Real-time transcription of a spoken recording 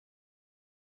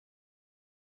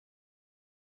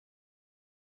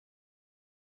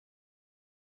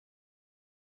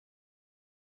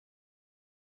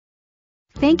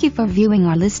Thank you for viewing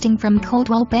our listing from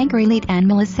Coldwell Banker Elite and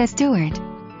Melissa Stewart.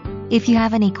 If you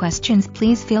have any questions,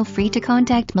 please feel free to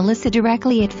contact Melissa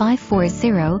directly at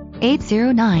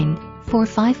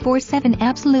 540-809-4547.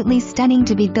 Absolutely stunning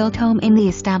to be built home in the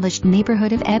established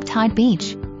neighborhood of Ebb Tide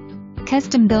Beach.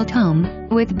 Custom built home,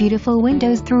 with beautiful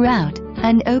windows throughout,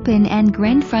 an open and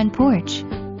grand front porch.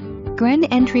 Grand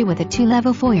entry with a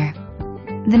 2-level foyer.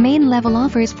 The main level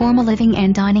offers formal living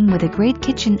and dining with a great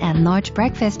kitchen and large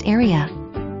breakfast area.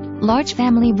 Large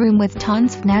family room with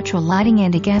tons of natural lighting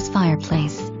and a gas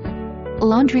fireplace.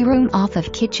 Laundry room off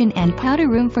of kitchen and powder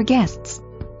room for guests.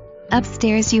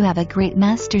 Upstairs you have a great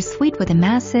master suite with a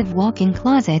massive walk-in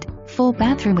closet, full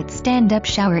bathroom with stand-up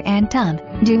shower and tub,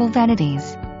 dual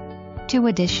vanities. 2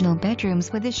 additional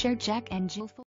bedrooms with a shared jack and jill.